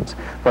blue jeans.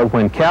 But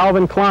when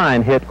Calvin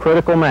Klein hit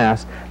critical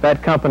mass,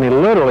 that company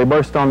literally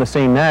burst on the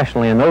scene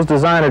nationally, and those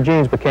designer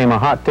jeans became a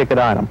hot ticket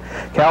item.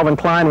 Calvin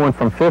Klein went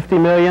from $50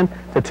 million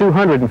to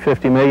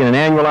 $250 million in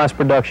annualized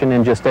production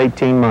in just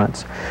 18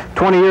 months.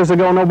 20 years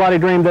ago, nobody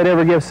dreamed they'd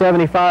ever give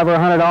 $75 or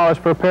 $100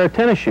 for a pair of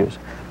tennis shoes.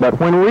 But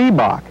when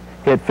Reebok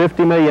hit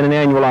 $50 million in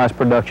annualized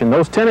production,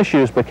 those tennis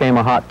shoes became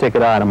a hot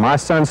ticket item. My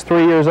son's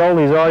 3 years old,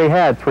 he's already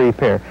had 3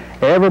 pair.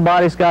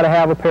 Everybody's got to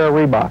have a pair of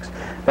Reeboks.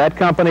 That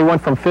company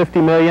went from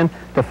 $50 million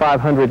to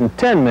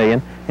 $510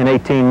 million in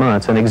 18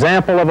 months. An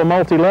example of a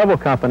multi-level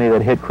company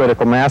that hit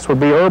critical mass would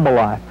be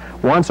Herbalife.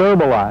 Once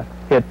Herbalife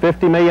hit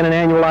 $50 million in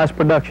annualized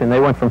production, they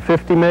went from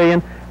 $50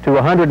 million to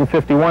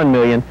 $151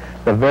 million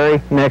the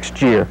very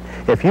next year.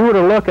 If you were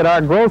to look at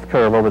our growth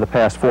curve over the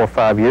past 4 or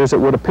 5 years, it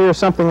would appear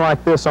something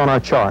like this on our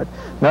chart.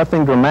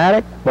 Nothing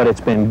dramatic, but it's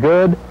been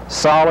good,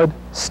 solid,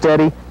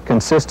 steady,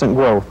 consistent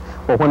growth.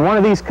 Well, when one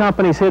of these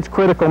companies hits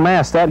critical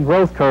mass, that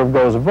growth curve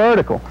goes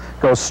vertical,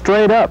 goes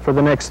straight up for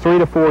the next 3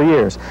 to 4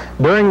 years.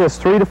 During this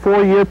 3 to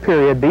 4 year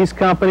period, these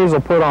companies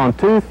will put on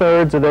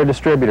 2/3 of their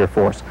distributor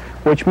force,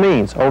 which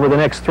means over the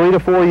next 3 to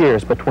 4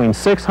 years, between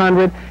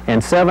 600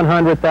 and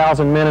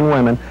 700,000 men and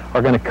women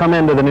are going to come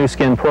into the Nu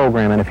Skin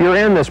program. And if you're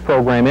in this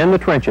program, in the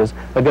trenches,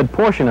 a good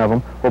portion of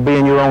them will be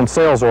in your own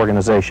sales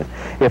organization.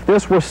 If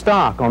this were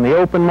stock on the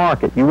open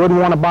market, you wouldn't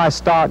want to buy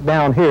stock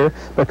down here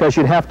because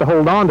you'd have to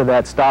hold on to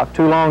that stock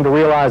too long to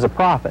realize a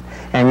profit.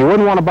 And you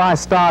wouldn't want to buy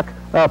stock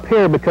up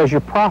here because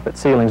your profit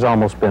ceiling's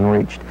almost been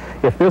reached.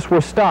 If this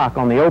were stock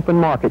on the open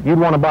market, you'd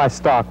want to buy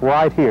stock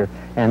right here.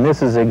 And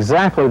this is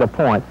exactly the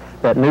point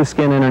that Nu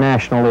Skin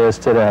International is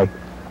today.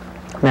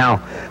 Now,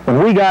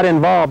 when we got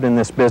involved in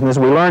this business,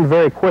 we learned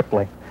very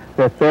quickly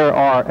that there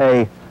are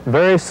a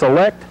very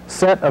select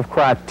set of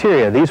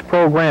criteria these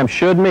programs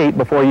should meet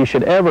before you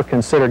should ever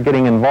consider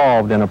getting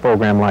involved in a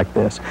program like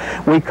this.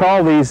 We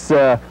call these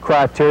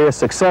criteria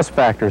success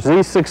factors.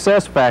 These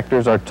success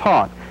factors are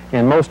taught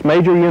in most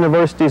major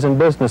universities and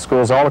business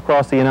schools all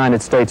across the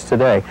United States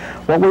today.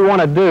 What we want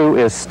to do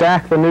is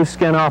stack the Nu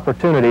Skin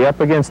opportunity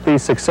up against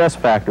these success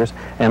factors,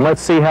 and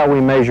let's see how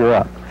we measure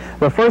up.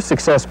 The first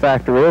success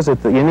factor is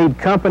that you need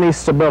company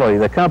stability.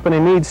 The company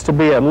needs to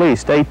be at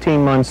least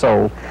 18 months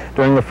old.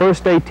 During the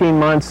first 18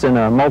 months in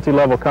a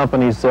multi-level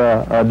company's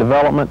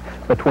development,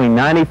 between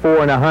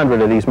 94 and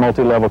 100 of these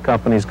multi-level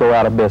companies go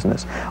out of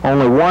business.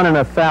 Only 1 in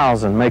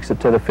 1,000 makes it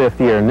to the 5th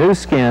year. Nu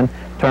Skin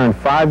turned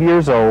 5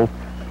 years old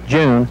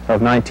June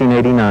of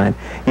 1989.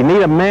 You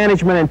need a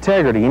management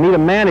integrity. You need a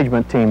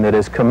management team that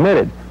is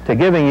committed to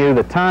giving you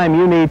the time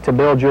you need to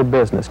build your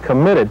business,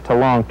 committed to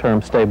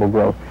long-term stable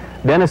growth.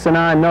 Dennis and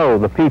I know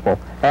the people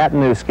at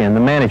nuskin, the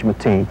management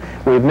team.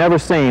 We've never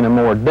seen a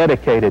more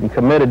dedicated and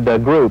committed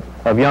group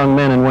of young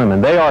men and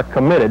women. They are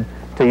committed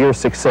to your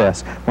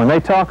success. When they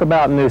talk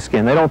about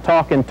nuskin, they don't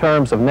talk in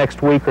terms of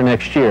next week or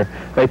next year.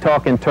 They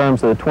talk in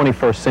terms of the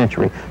 21st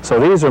century. So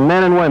these are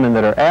men and women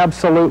that are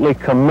absolutely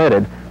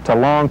committed to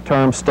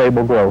long-term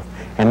stable growth.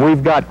 And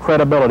we've got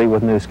credibility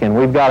with nuskin.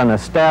 We've got an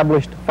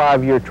established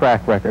 5-year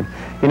track record.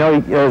 You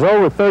know, there's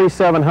over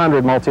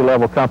 3,700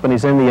 multi-level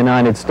companies in the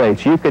United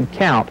States. You could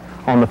count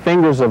on the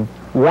fingers of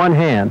one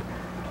hand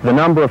the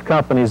number of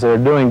companies that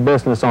are doing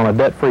business on a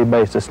debt-free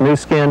basis.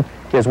 Nuskin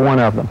is one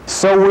of them.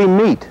 So we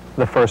meet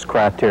the first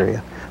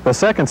criteria. The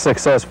second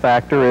success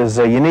factor is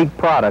unique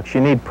products.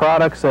 You need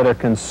products that are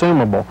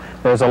consumable.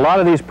 There's a lot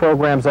of these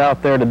programs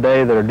out there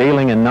today that are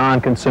dealing in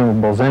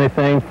non-consumables,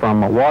 anything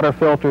from water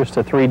filters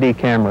to 3D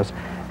cameras.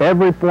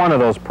 Every one of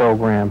those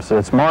programs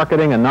that's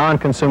marketing a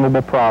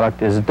non-consumable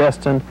product is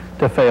destined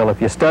to fail.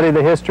 If you study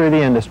the history of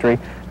the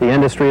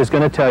industry is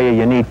going to tell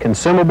you need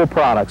consumable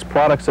products,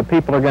 products that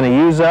people are going to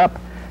use up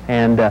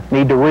and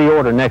need to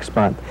reorder next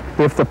month.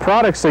 If the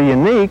products are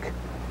unique,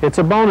 it's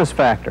a bonus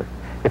factor.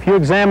 If you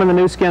examine the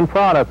nuskin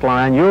product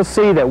line, you'll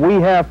see that we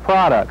have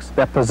products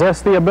that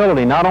possess the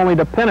ability not only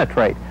to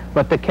penetrate,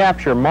 but to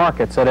capture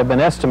markets that have been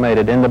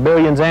estimated in the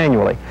billions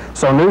annually.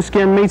 So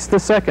nuskin meets the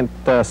second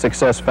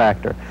success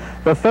factor.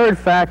 The third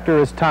factor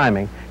is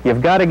timing.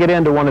 You've got to get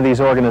into one of these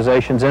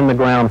organizations in the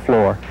ground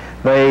floor.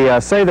 They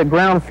say that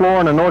ground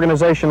floor in an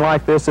organization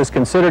like this is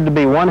considered to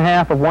be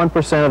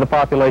 0.5% of the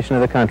population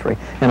of the country.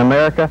 In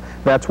America,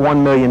 that's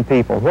 1 million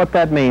people. What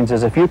that means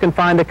is if you can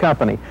find a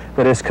company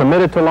that is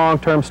committed to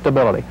long-term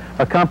stability,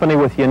 a company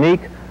with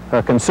unique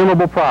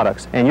consumable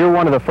products, and you're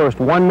one of the first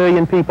 1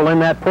 million people in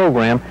that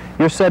program,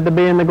 you're said to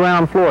be in the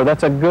ground floor.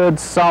 That's a good,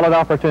 solid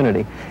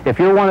opportunity. If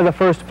you're one of the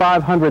first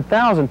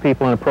 500,000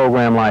 people in a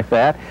program like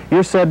that,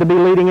 you're said to be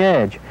leading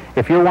edge.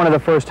 If you're one of the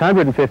first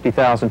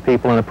 150,000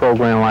 people in a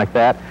program like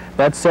that,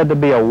 that's said to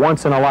be a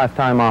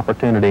once-in-a-lifetime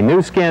opportunity.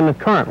 Nuskin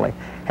currently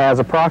has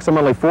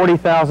approximately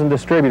 40,000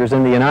 distributors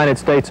in the United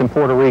States and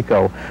Puerto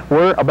Rico.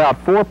 We're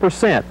about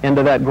 4%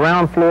 into that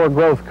ground floor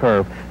growth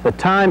curve. The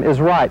time is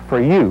right for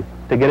you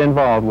to get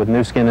involved with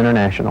Nuskin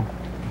International.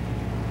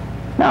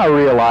 Now I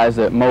realize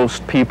that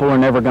most people are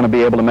never going to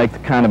be able to make the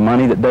kind of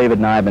money that David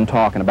and I have been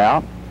talking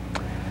about,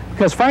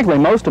 because frankly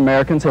most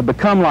Americans have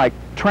become like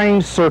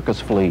trained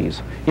circus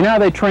fleas. You know how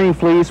they train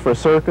fleas for a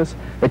circus?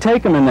 They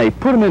take them and they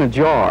put them in a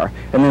jar,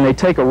 and then they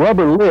take a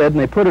rubber lid and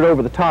they put it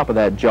over the top of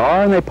that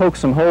jar, and they poke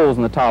some holes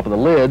in the top of the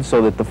lid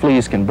so that the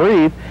fleas can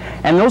breathe,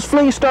 and those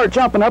fleas start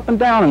jumping up and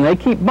down, and they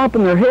keep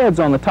bumping their heads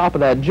on the top of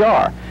that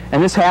jar.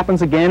 And this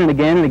happens again and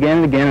again and again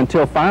and again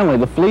until finally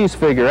the fleas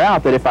figure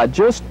out that if I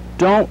just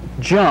don't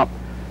jump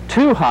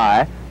too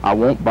high, I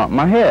won't bump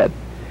my head.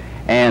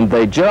 And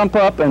they jump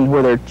up and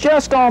where they're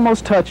just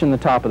almost touching the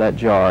top of that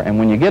jar. And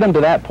when you get them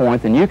to that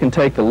point, then you can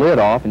take the lid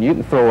off and you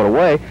can throw it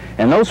away,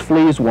 and those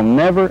fleas will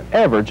never,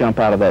 ever jump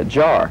out of that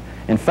jar.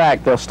 In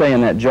fact, they'll stay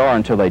in that jar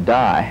until they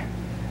die.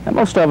 And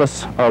most of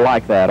us are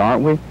like that,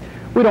 aren't we?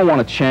 We don't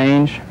want to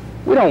change.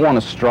 We don't want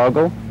to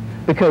struggle,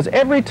 because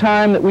every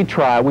time that we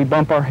try, we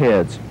bump our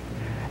heads.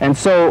 And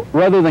so,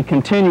 rather than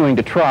continuing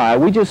to try,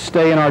 we just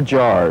stay in our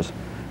jars.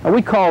 Now,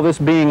 we call this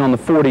being on the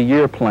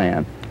 40-year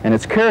plan. And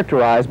it's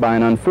characterized by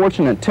an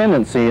unfortunate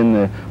tendency in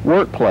the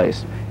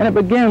workplace. And it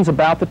begins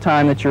about the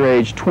time that you're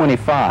age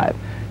 25.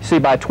 See,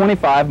 by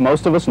 25,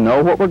 most of us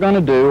know what we're going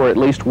to do, or at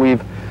least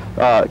we've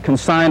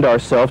consigned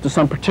ourselves to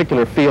some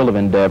particular field of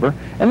endeavor.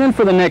 And then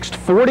for the next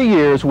 40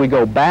 years, we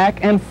go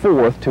back and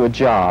forth to a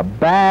job,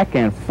 back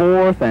and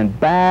forth and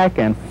back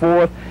and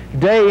forth,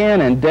 day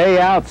in and day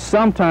out,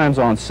 sometimes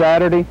on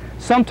Saturday,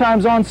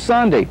 sometimes on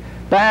Sunday.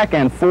 Back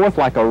and forth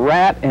like a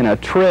rat in a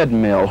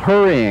treadmill,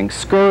 hurrying,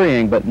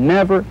 scurrying, but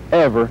never,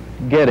 ever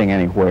getting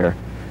anywhere.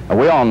 Now,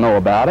 we all know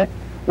about it.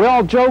 We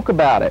all joke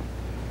about it,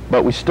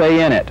 but we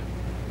stay in it.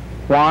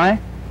 Why?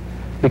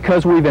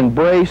 Because we've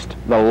embraced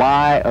the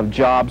lie of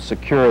job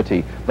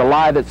security, the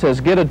lie that says,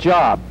 get a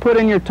job, put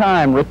in your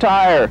time,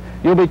 retire,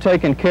 you'll be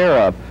taken care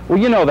of. Well,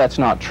 you know that's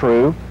not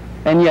true.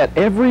 And yet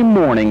every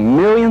morning,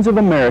 millions of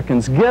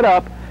Americans get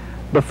up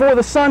before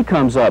the sun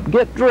comes up,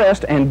 get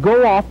dressed, and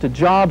go off to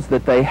jobs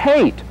that they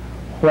hate.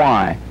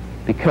 Why?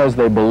 Because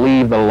they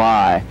believe the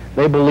lie.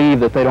 They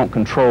believe that they don't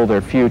control their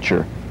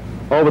future.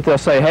 Oh, but they'll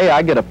say, hey,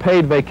 I get a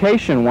paid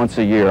vacation once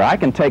a year. I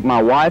can take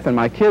my wife and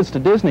my kids to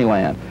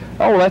Disneyland.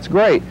 Oh, that's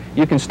great.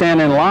 You can stand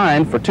in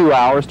line for 2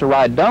 hours to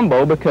ride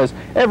Dumbo, because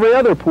every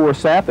other poor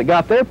sap that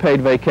got their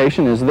paid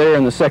vacation is there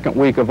in the second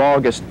week of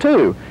August,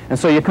 too. And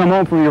so you come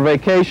home from your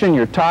vacation,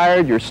 you're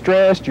tired, you're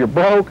stressed, you're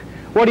broke.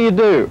 What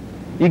do?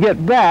 You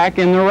get back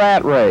in the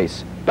rat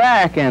race,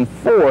 back and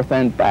forth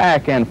and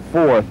back and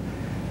forth.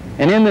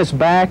 And in this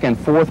back and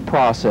forth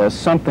process,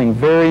 something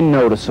very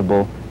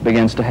noticeable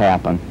begins to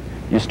happen.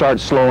 You start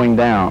slowing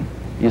down.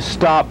 You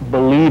stop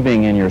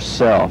believing in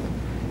yourself.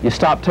 You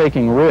stop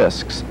taking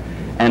risks.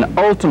 And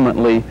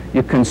ultimately,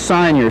 you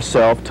consign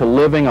yourself to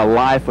living a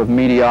life of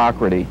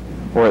mediocrity.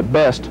 or at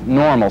best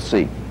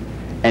normalcy,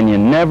 and you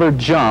never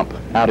jump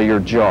out of your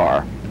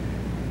jar.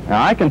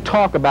 Now, I can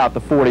talk about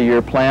the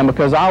 40-year plan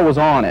because I was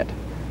on it.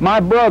 My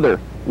brother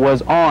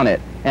was on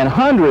it, and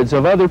hundreds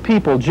of other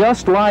people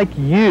just like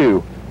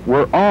you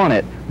were on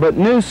it. But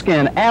Nu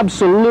Skin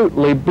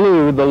absolutely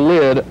blew the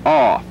lid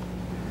off.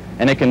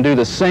 And it can do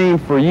the same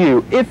for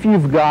you if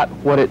you've got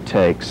what it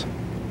takes.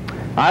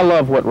 I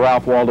love what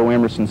Ralph Waldo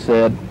Emerson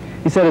said.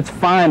 He said, it's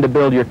fine to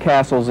build your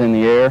castles in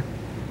the air.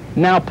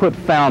 Now put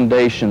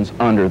foundations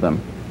under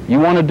them. You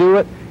want to do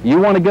it? You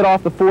want to get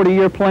off the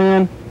 40-year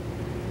plan?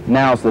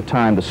 Now's the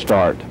time to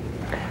start.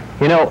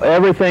 You know,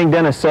 everything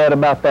Dennis said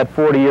about that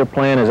 40-year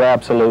plan is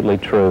absolutely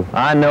true.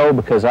 I know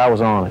because I was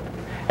on it.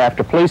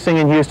 After policing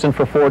in Houston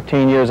for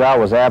 14 years, I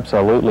was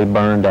absolutely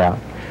burned out.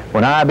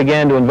 When I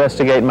began to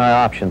investigate my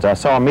options, I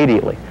saw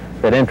immediately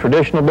that in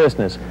traditional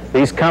business,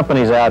 these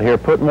companies out here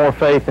put more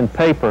faith in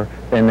paper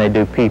than they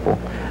do people.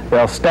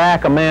 They'll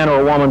stack a man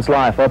or a woman's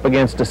life up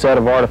against a set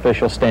of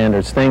artificial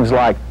standards, things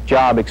like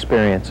job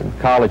experience and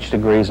college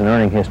degrees and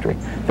earning history,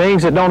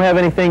 things that don't have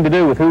anything to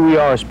do with who we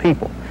are as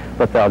people,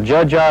 but they'll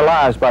judge our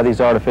lives by these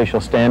artificial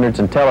standards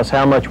and tell us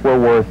how much we're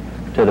worth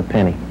to the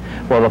penny.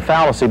 Well, the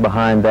fallacy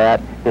behind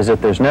that is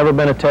that there's never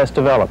been a test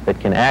developed that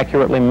can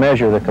accurately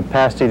measure the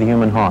capacity of the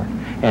human heart.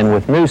 And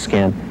with Nu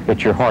Skin,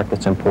 it's your heart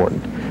that's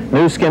important.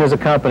 Nu Skin is a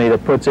company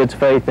that puts its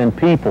faith in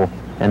people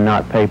and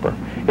not paper.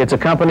 It's a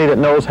company that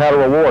knows how to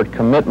reward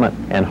commitment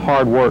and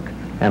hard work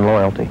and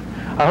loyalty.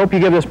 I hope you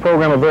give this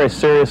program a very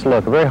serious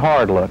look, a very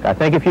hard look. I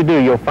think if you do,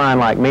 you'll find,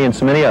 like me and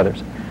so many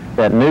others,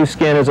 that Nu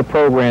Skin is a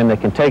program that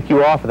can take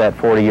you off of that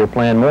 40-year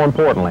plan. More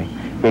importantly,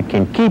 it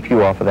can keep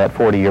you off of that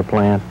 40-year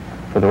plan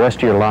for the rest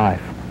of your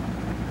life.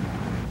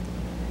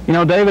 You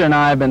know, David and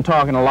I have been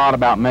talking a lot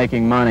about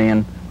making money,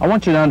 and I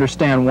want you to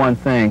understand one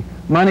thing.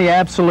 Money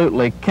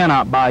absolutely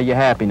cannot buy you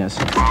happiness.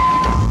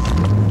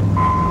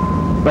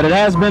 But it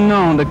has been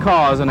known to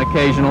cause an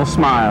occasional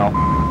smile.